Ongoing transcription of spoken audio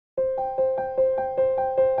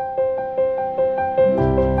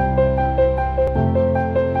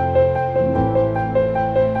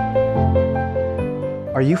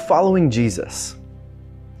Are you following Jesus?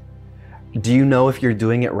 Do you know if you're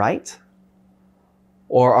doing it right?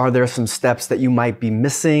 Or are there some steps that you might be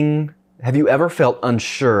missing? Have you ever felt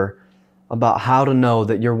unsure about how to know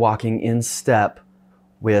that you're walking in step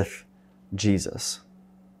with Jesus?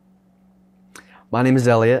 My name is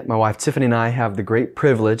Elliot. My wife Tiffany and I have the great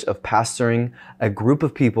privilege of pastoring a group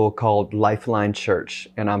of people called Lifeline Church,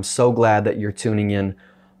 and I'm so glad that you're tuning in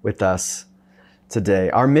with us today.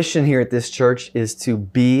 Our mission here at this church is to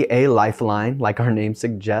be a lifeline, like our name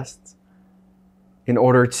suggests, in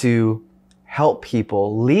order to help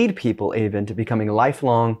people, lead people even, to becoming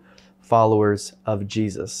lifelong followers of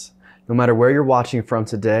Jesus. No matter where you're watching from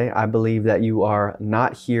today, I believe that you are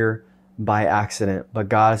not here by accident, but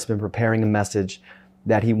God has been preparing a message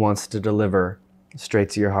that He wants to deliver straight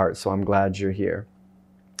to your heart. So I'm glad you're here.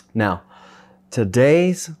 Now,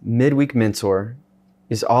 today's Midweek Mentor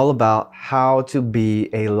is all about how to be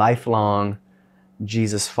a lifelong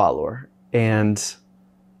Jesus follower. And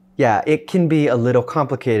yeah, it can be a little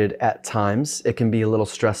complicated at times. It can be a little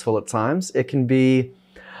stressful at times. It can be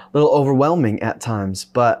a little overwhelming at times,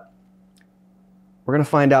 but we're going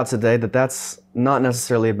to find out today that that's not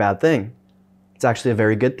necessarily a bad thing. It's actually a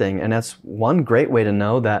very good thing. And that's one great way to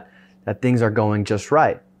know that things are going just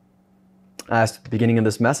right. I asked at the beginning of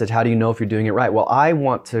this message, how do you know if you're doing it right? Well, I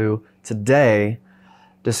want to today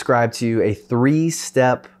describe to you a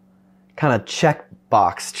 3-step kind of check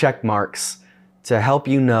marks to help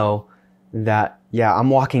you know that, yeah,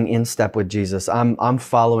 I'm walking in step with Jesus. I'm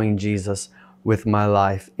following Jesus with my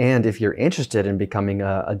life. And if you're interested in becoming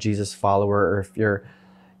a Jesus follower, or if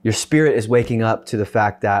your spirit is waking up to the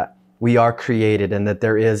fact that we are created and that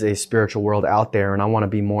there is a spiritual world out there, and I want to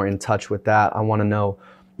be more in touch with that. I want to know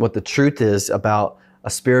what the truth is about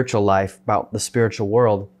a spiritual life, about the spiritual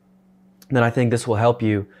world. Then I think this will help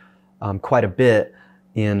you quite a bit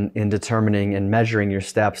in determining and measuring your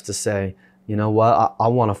steps to say, you know what, I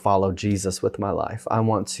want to follow Jesus with my life. I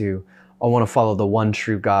want to follow the one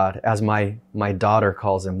true God, as my daughter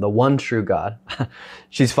calls Him, the one true God.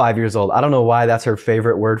 She's 5 years old. I don't know why that's her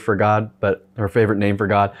favorite word for God, but her favorite name for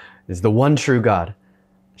God is the one true God.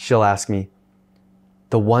 She'll ask me,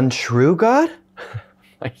 the one true God?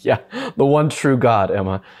 Like, yeah, the one true God,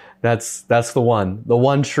 Emma. That's the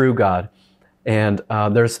one true God. And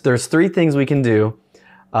there's 3 things we can do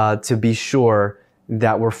to be sure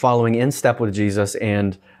that we're following in step with Jesus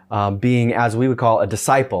and being, as we would call, a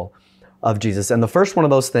disciple of Jesus. And the first one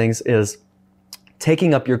of those things is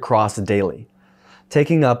taking up your cross daily.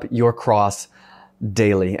 Taking up your cross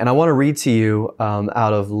daily. And I want to read to you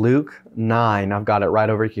out of Luke 9. I've got it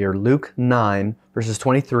right over here. Luke 9, verses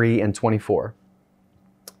 23 and 24.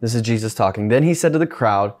 This is Jesus talking. Then He said to the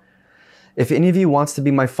crowd, "If any of you wants to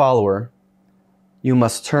be my follower, you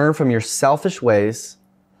must turn from your selfish ways,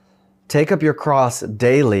 take up your cross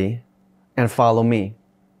daily, and follow me.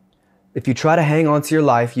 If you try to hang on to your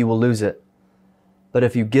life, you will lose it. But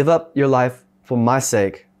if you give up your life for my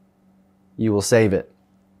sake, you will save it."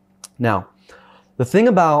 Now, the thing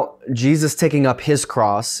about Jesus taking up His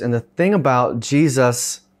cross, and the thing about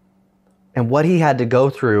Jesus and what He had to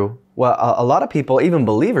go through, what a lot of people, even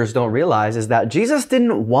believers, don't realize is that Jesus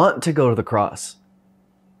didn't want to go to the cross.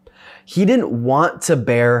 He didn't want to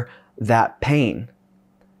bear that pain.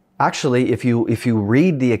 Actually, if you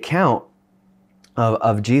read the account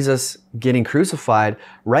of Jesus getting crucified,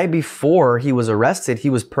 right before He was arrested, He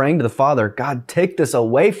was praying to the Father, "God, take this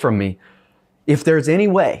away from me. If there's any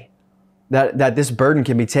way that this burden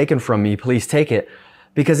can be taken from me, please take it."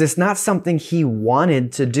 Because it's not something He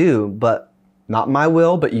wanted to do, but not my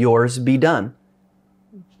will, but yours be done.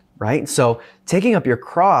 Right? So taking up your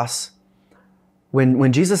cross,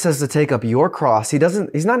 when Jesus says to take up your cross,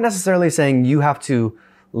 He's not necessarily saying you have to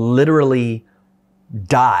literally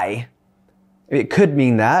die. It could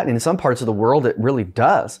mean that. In some parts of the world, it really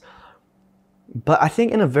does. But I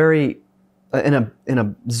think in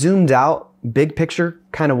a zoomed out, big picture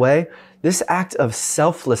kind of way, this act of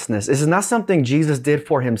selflessness is not something Jesus did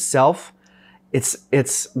for Himself.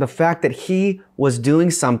 It's the fact that He was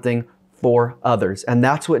doing something for others. And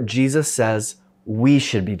that's what Jesus says we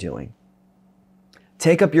should be doing.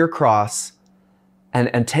 Take up your cross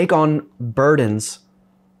and take on burdens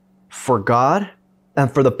for God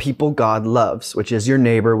and for the people God loves, which is your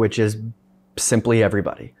neighbor, which is simply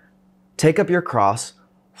everybody. Take up your cross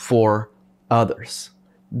for others.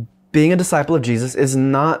 Being a disciple of Jesus is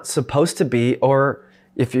not supposed to be, or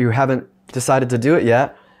if you haven't decided to do it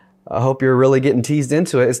yet, I hope you're really getting teased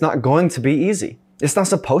into it. It's not going to be easy. It's not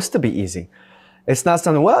supposed to be easy. It's not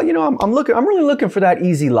something, well, you know, I'm really looking for that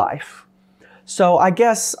easy life. So I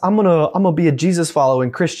guess I'm gonna be a Jesus following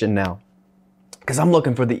Christian now because I'm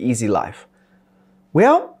looking for the easy life.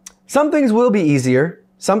 Well, some things will be easier.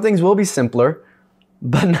 Some things will be simpler.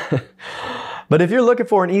 But but if you're looking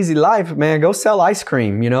for an easy life, man, go sell ice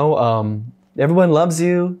cream. Everyone loves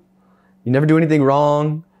you. You never do anything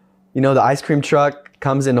wrong. The ice cream truck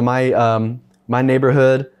comes into my my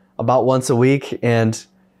neighborhood about once a week, and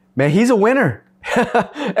man, he's a winner.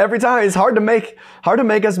 Every time. It's hard to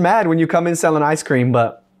make us mad when you come in selling ice cream,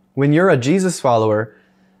 but when you're a Jesus follower,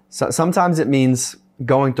 sometimes it means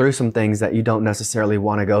going through some things that you don't necessarily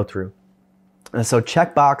want to go through. And so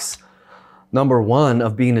checkbox number 1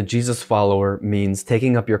 of being a Jesus follower means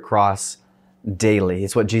taking up your cross daily.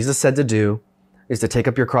 It's what Jesus said to do, is to take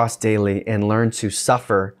up your cross daily and learn to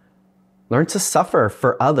suffer. Learn to suffer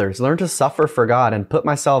for others. Learn to suffer for God and put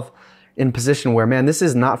myself in a position where, man, this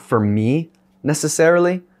is not for me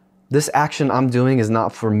necessarily. This action I'm doing is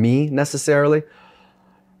not for me necessarily.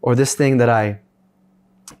 Or this thing that I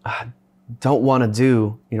don't want to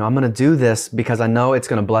do. I'm going to do this because I know it's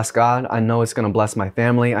going to bless God. I know it's going to bless my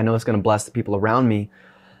family. I know it's going to bless the people around me.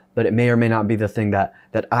 But it may or may not be the thing that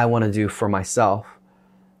I want to do for myself.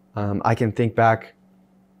 I can think back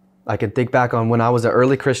on when I was an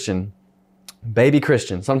early Christian, baby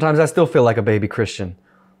Christian. Sometimes I still feel like a baby Christian.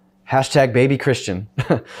 Hashtag baby Christian.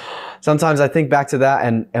 Sometimes I think back to that,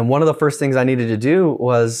 and one of the first things I needed to do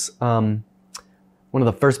was, one of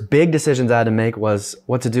the first big decisions I had to make was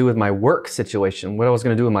what to do with my work situation, what I was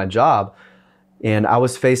going to do with my job. And I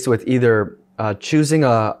was faced with either choosing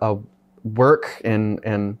a work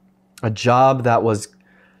and a job that was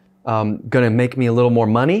going to make me a little more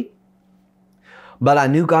money. But I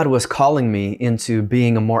knew God was calling me into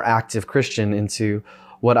being a more active Christian, into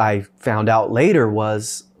what I found out later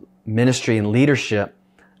was ministry and leadership,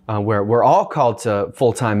 where we're all called to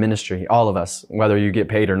full-time ministry, all of us, whether you get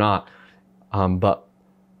paid or not. But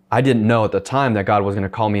I didn't know at the time that God was going to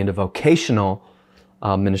call me into vocational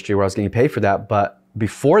ministry where I was getting paid for that. But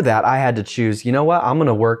before that, I had to choose, I'm going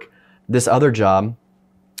to work this other job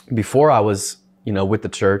before I was, with the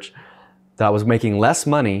church, that I was making less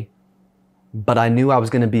money, but I knew I was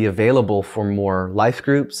going to be available for more life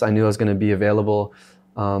groups. I knew I was going to be available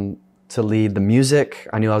to lead the music.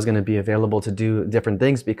 I knew I was going to be available to do different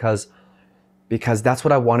things because that's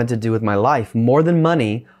what I wanted to do with my life. More than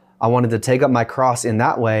money, I wanted to take up my cross in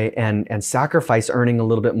that way and sacrifice earning a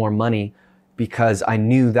little bit more money because I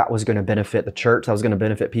knew that was going to benefit the church. That was going to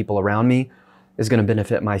benefit people around me. It was going to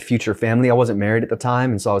benefit my future family. I wasn't married at the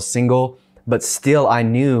time, and so I was single, but still I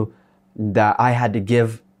knew that I had to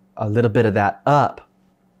give a little bit of that up.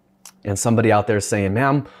 And somebody out there is saying,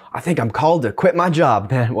 man, I think I'm called to quit my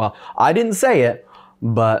job, man. Well, I didn't say it,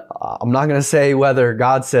 but I'm not going to say whether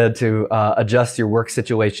God said to adjust your work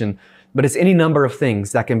situation, but it's any number of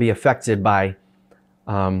things that can be affected by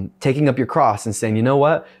taking up your cross and saying, you know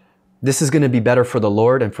what, this is going to be better for the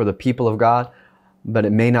Lord and for the people of God, but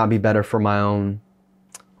it may not be better for my own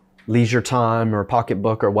leisure time or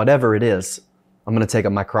pocketbook or whatever it is. I'm going to take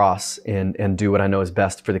up my cross and do what I know is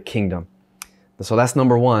best for the kingdom. So that's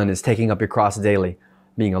number 1, is taking up your cross daily.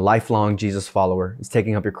 Being a lifelong Jesus follower is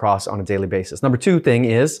taking up your cross on a daily basis. Number 2 thing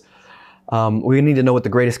is we need to know what the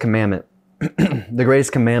greatest commandment, the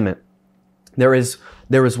greatest commandment. There is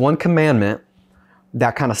one commandment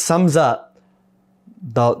that kind of sums up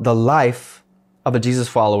the life of a Jesus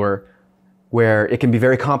follower, where it can be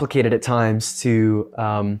very complicated at times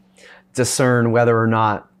to discern whether or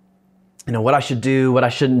not, what I should do, what I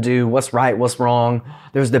shouldn't do, what's right, what's wrong.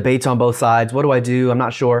 There's debates on both sides. What do I do? I'm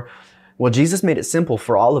not sure. Well, Jesus made it simple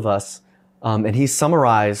for all of us, and he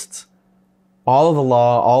summarized all of the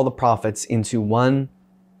law, all the prophets into one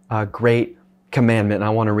great commandment. And I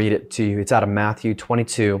want to read it to you. It's out of Matthew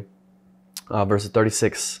 22, verses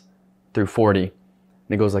 36 through 40. And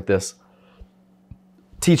it goes like this.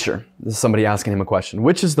 Teacher, this is somebody asking him a question.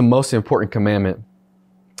 Which is the most important commandment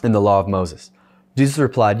in the law of Moses? Jesus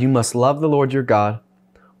replied, you must love the Lord your God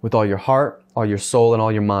with all your heart, all your soul, and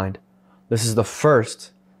all your mind. This is the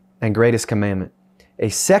first and greatest commandment. A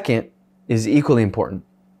second is equally important.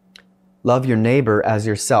 Love your neighbor as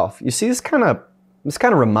yourself. You see, this kind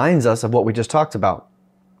of reminds us of what we just talked about.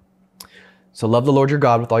 So love the Lord your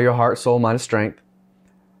God with all your heart, soul, mind, and strength,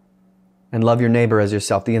 and love your neighbor as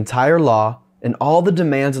yourself. The entire law and all the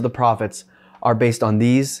demands of the prophets are based on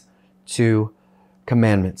these 2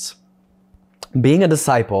 commandments. Being a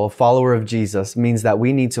disciple, a follower of Jesus, means that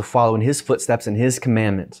we need to follow in his footsteps and his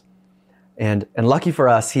commandments. And lucky for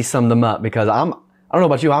us, he summed them up, because I don't know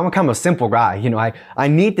about you, I'm kind of a simple guy. I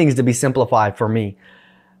need things to be simplified for me.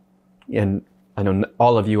 And I know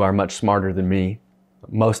all of you are much smarter than me.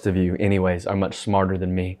 Most of you, anyways, are much smarter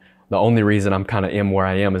than me. The only reason I'm kind of am where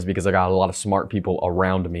I am is because I got a lot of smart people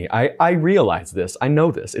around me. I realize this. I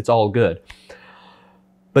know this. It's all good.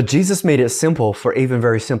 But Jesus made it simple for even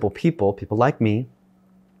very simple people like me,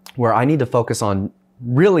 where I need to focus on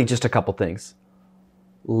really just a couple things.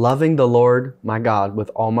 Loving the Lord, my God,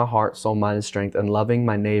 with all my heart, soul, mind, and strength, and loving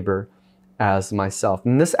my neighbor as myself.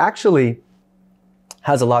 And this actually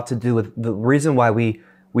has a lot to do with the reason why we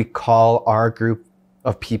call our group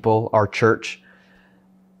of people, our church,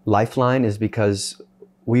 Lifeline, is because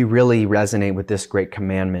we really resonate with this great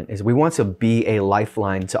commandment. Is we want to be a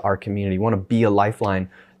lifeline to our community. We want to be a lifeline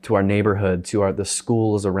to our neighborhood, to the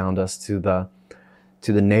schools around us, to the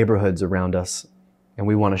neighborhoods around us. And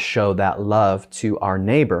we want to show that love to our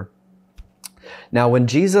neighbor. Now, when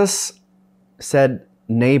Jesus said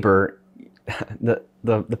neighbor,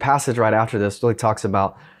 the passage right after this really talks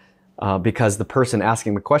about, because the person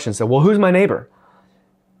asking the question said, well, who's my neighbor?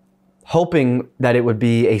 Hoping that it would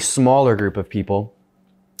be a smaller group of people,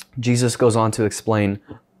 Jesus goes on to explain,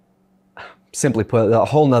 simply put, a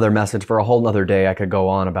whole nother message for a whole nother day I could go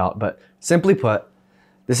on about, but simply put,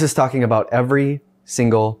 this is talking about every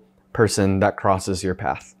single person that crosses your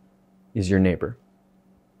path is your neighbor.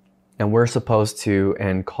 And we're supposed to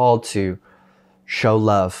and called to show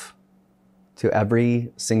love to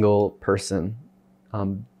every single person.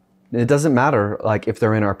 It doesn't matter like if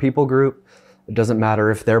they're in our people group. It doesn't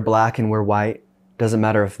matter if they're black and we're white. It doesn't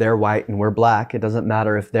matter if they're white and we're black. It doesn't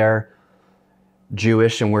matter if they're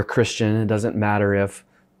Jewish and we're Christian. It doesn't matter if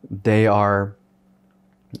they are,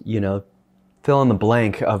 fill in the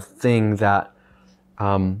blank of thing that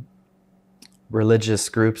religious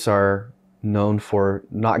groups are known for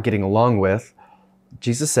not getting along with.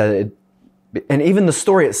 Jesus said it, and even the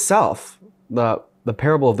story itself, the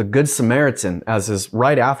parable of the Good Samaritan, as is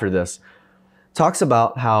right after this, talks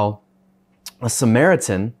about how a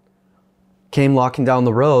Samaritan came walking down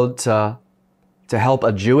the road to help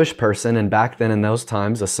a Jewish person. And back then in those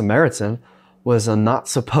times, a Samaritan was not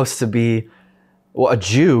supposed to be, a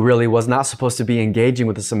Jew really was not supposed to be engaging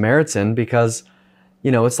with a Samaritan because,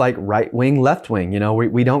 it's like right wing, left wing,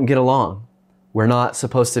 we don't get along. We're not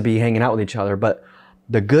supposed to be hanging out with each other. But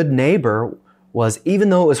the good neighbor was, even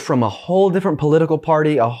though it was from a whole different political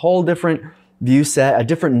party, a whole different view set, a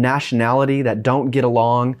different nationality that don't get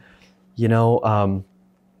along, it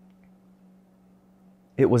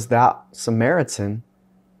was that Samaritan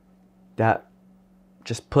that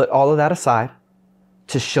just put all of that aside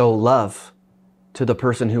to show love to the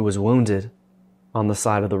person who was wounded on the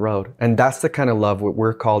side of the road. And that's the kind of love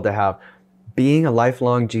we're called to have. Being a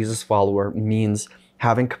lifelong Jesus follower means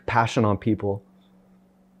having compassion on people.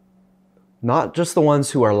 Not just the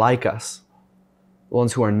ones who are like us, the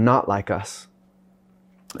ones who are not like us.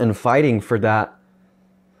 And fighting for that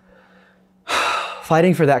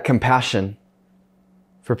compassion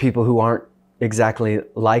for people who aren't exactly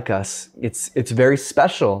like us. It's very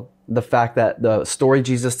special, the fact that the story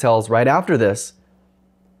Jesus tells right after this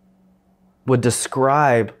would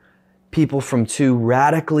describe people from two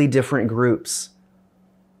radically different groups.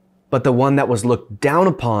 But the one that was looked down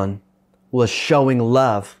upon was showing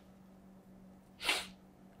love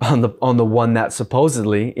on the one that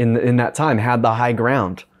supposedly in that time had the high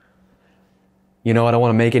ground. I don't want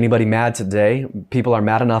to make anybody mad today. People are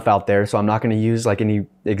mad enough out there, so I'm not going to use like any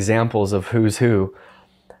examples of who's who.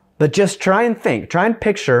 But just try and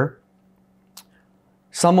picture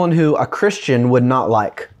someone who a Christian would not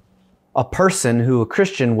like. A person who a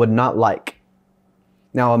Christian would not like.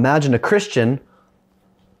 Now imagine a Christian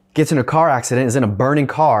gets in a car accident, is in a burning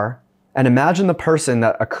car, and imagine the person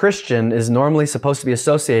that a Christian is normally supposed to be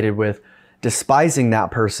associated with despising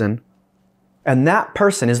that person, and that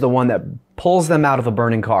person is the one that pulls them out of a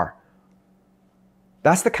burning car.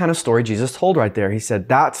 That's the kind of story Jesus told right there. He said,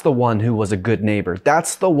 that's the one who was a good neighbor.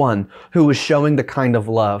 That's the one who was showing the kind of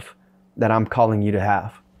love that I'm calling you to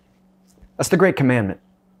have. That's the great commandment.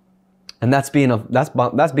 And that's being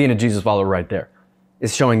a Jesus follower right there.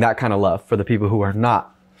 Is showing that kind of love for the people who are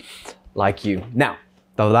not like you. Now,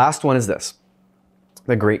 the last one is this,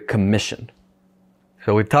 the Great Commission.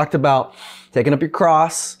 So we've talked about taking up your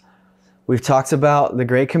cross. We've talked about the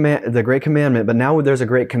great commandment, but now there's a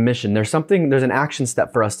Great Commission. There's an action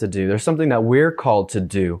step for us to do. There's something that we're called to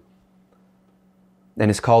do.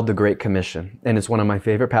 And it's called the Great Commission. And it's one of my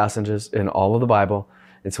favorite passages in all of the Bible.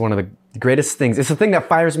 It's one of the greatest things. It's the thing that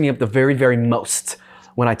fires me up the very, very most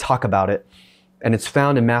when I talk about it. And it's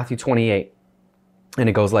found in Matthew 28. And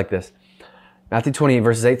it goes like this. Matthew 28,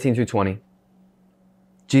 verses 18 through 20.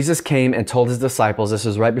 Jesus came and told his disciples, this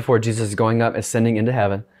is right before Jesus is going up, ascending into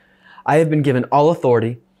heaven, I have been given all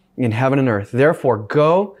authority in heaven and earth. Therefore,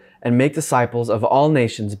 go and make disciples of all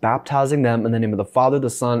nations, baptizing them in the name of the Father, the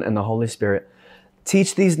Son, and the Holy Spirit.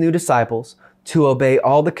 Teach these new disciples to obey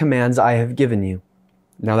all the commands I have given you.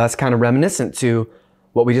 Now that's kind of reminiscent to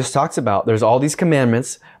what we just talked about. There's all these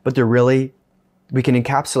commandments, but we can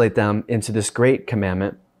encapsulate them into this great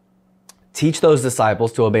commandment. Teach those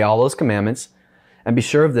disciples to obey all those commandments, and be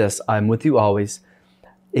sure of this, I'm with you always,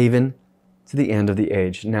 even to the end of the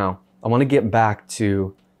age. Now, I want to get back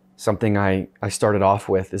to something I started off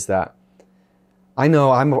with, is that I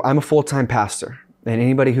know I'm a full-time pastor, and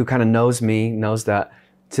anybody who kind of knows me knows that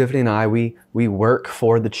Tiffany and I, we work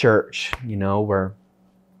for the church.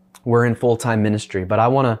 We're in full-time ministry, but I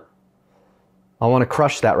want to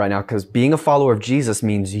crush that right now, because being a follower of Jesus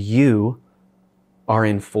means you are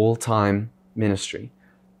in full-time ministry.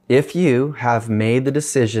 If you have made the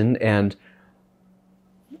decision and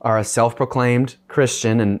are a self-proclaimed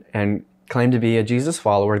Christian and claim to be a Jesus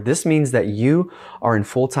follower, this means that you are in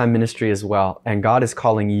full-time ministry as well. And God is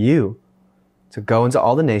calling you to go into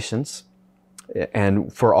all the nations,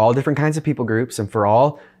 and for all different kinds of people groups, and for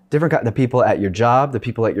all different the people at your job, the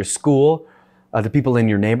people at your school, the people in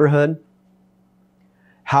your neighborhood.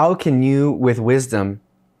 How can you, with wisdom,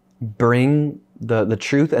 bring the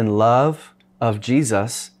truth and love of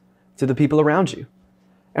Jesus to the people around you?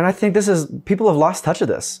 And I think people have lost touch of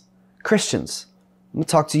this. Christians, I'm going to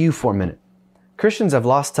talk to you for a minute. Christians have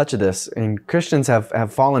lost touch of this, and Christians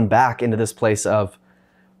have fallen back into this place of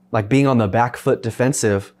like being on the back foot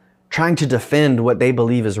defensive, trying to defend what they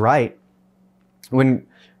believe is right, when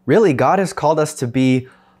really God has called us to be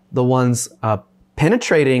the ones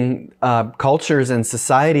penetrating cultures and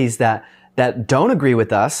societies that don't agree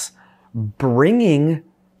with us, bringing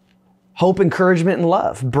hope, encouragement, and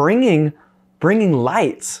love, bringing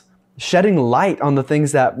light, shedding light on the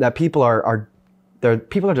things that people are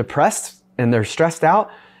depressed and they're stressed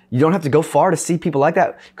out. You don't have to go far to see people like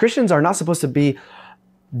that. Christians are not supposed to be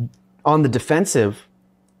on the defensive,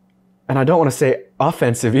 and I don't want to say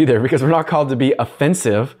offensive either, because we're not called to be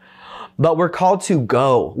offensive, but we're called to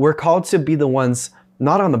go. We're called to be the ones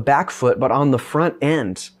not on the back foot, but on the front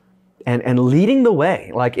end and leading the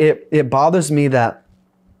way. Like it bothers me that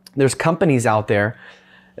there's companies out there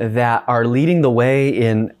that are leading the way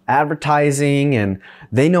in advertising, and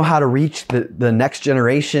they know how to reach the next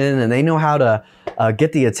generation, and they know how to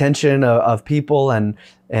get the attention of people,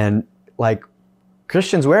 and like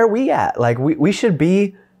Christians, where are we at? Like we should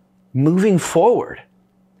be moving forward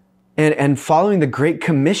and following the Great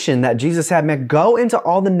Commission that Jesus had. Man, go into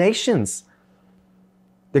all the nations.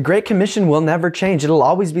 The Great Commission will never change. It'll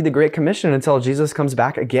always be the Great Commission until Jesus comes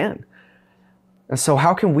back again. And so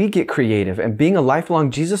how can we get creative? And being a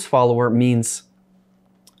lifelong Jesus follower means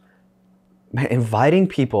inviting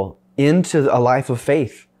people into a life of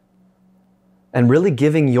faith and really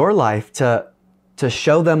giving your life to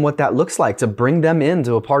show them what that looks like, to bring them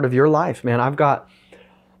into a part of your life. Man, I've got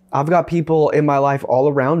people in my life all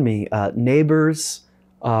around me, neighbors,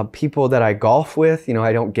 people that I golf with.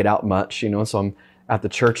 I don't get out much, so I'm at the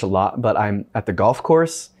church a lot, but I'm at the golf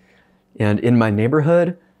course and in my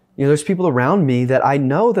neighborhood. There's people around me that I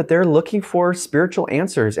know that they're looking for spiritual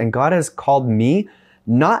answers, and God has called me,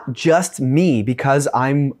 not just me because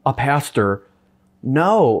I'm a pastor.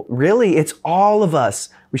 No, really, it's all of us.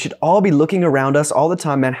 We should all be looking around us all the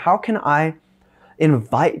time, man. How can I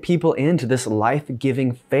invite people into this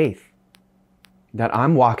life-giving faith that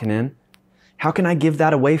I'm walking in? How can I give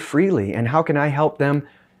that away freely? And how can I help them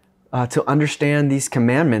to understand these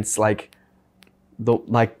commandments like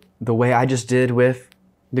the way I just did with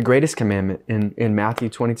the greatest commandment in Matthew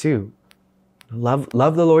 22. Love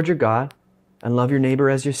the Lord your God and love your neighbor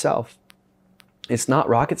as yourself. It's not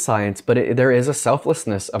rocket science, but there is a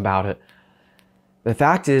selflessness about it. The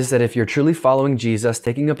fact is that if you're truly following Jesus,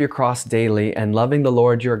 taking up your cross daily and loving the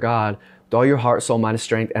Lord your God with all your heart, soul, mind, and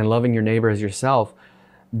strength, and loving your neighbor as yourself,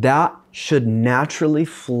 that should naturally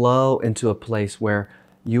flow into a place where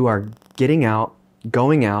you are getting out,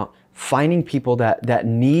 going out, finding people that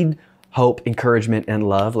need hope, encouragement, and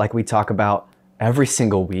love, like we talk about every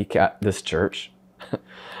single week at this church.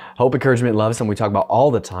 Hope, encouragement, love is something we talk about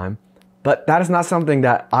all the time. But that is not something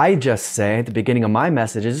that I just say at the beginning of my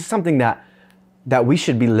message. It's something that we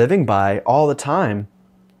should be living by all the time.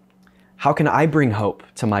 How can I bring hope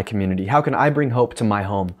to my community? How can I bring hope to my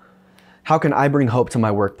home? How can I bring hope to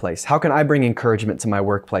my workplace? How can I bring encouragement to my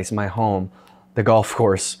workplace, my home, the golf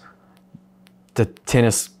course, the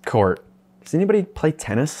tennis court? Does anybody play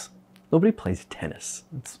tennis? Nobody plays tennis.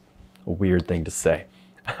 It's a weird thing to say.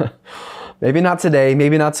 Maybe not today,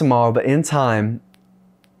 maybe not tomorrow, but in time,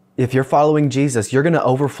 if you're following Jesus, you're going to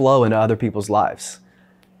overflow into other people's lives.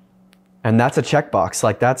 And that's a checkbox.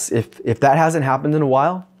 Like if that hasn't happened in a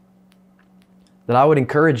while, then I would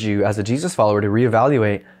encourage you as a Jesus follower to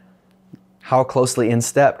reevaluate how closely in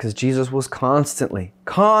step, because Jesus was constantly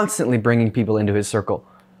bringing people into his circle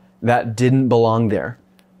that didn't belong there.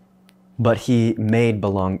 but he made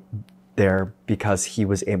belong there because he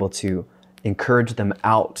was able to encourage them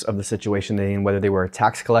out of the situation they in, whether they were a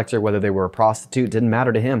tax collector, whether they were a prostitute, didn't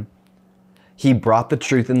matter to him. He brought the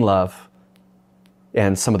truth in love,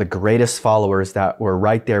 and some of the greatest followers that were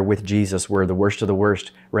right there with Jesus were the worst of the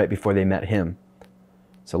worst right before they met him.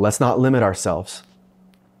 So let's not limit ourselves.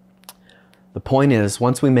 The point is,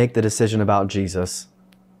 once we make the decision about Jesus,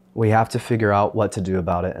 we have to figure out what to do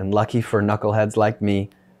about it. And lucky for knuckleheads like me,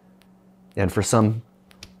 and for some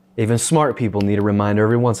even smart people need a reminder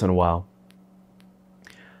every once in a while,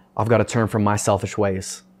 I've got to turn from my selfish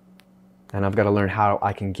ways, and I've got to learn how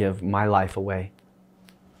I can give my life away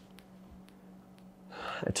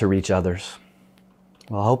to reach others.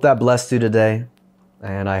 Well, I hope that blessed you today,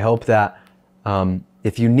 and I hope that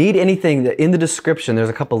if you need anything, in the description, there's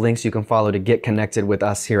a couple links you can follow to get connected with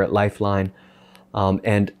us here at Lifeline.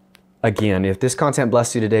 And again, if this content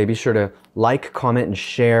blessed you today, be sure to like, comment, and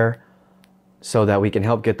share so that we can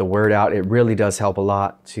help get the word out. It really does help a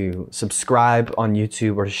lot to subscribe on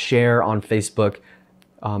YouTube or share on Facebook.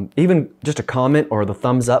 Even just a comment or the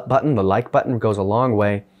thumbs up button, the like button goes a long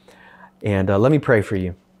way. And let me pray for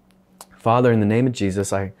you. Father, in the name of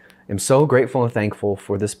Jesus, I am so grateful and thankful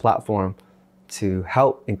for this platform to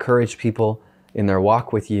help encourage people in their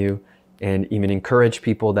walk with you, and even encourage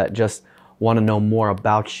people that just want to know more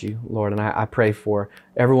about you, Lord. And I pray for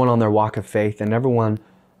everyone on their walk of faith and everyone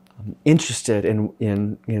interested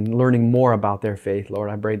in learning more about their faith, Lord.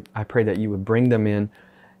 I pray that you would bring them in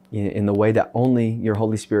the way that only your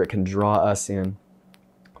Holy Spirit can draw us in.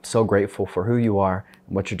 I'm so grateful for who you are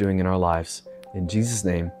and what you're doing in our lives. In Jesus'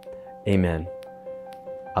 name, amen.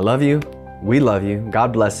 I love you. We love you.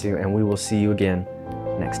 God bless you. And we will see you again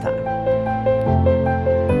next time.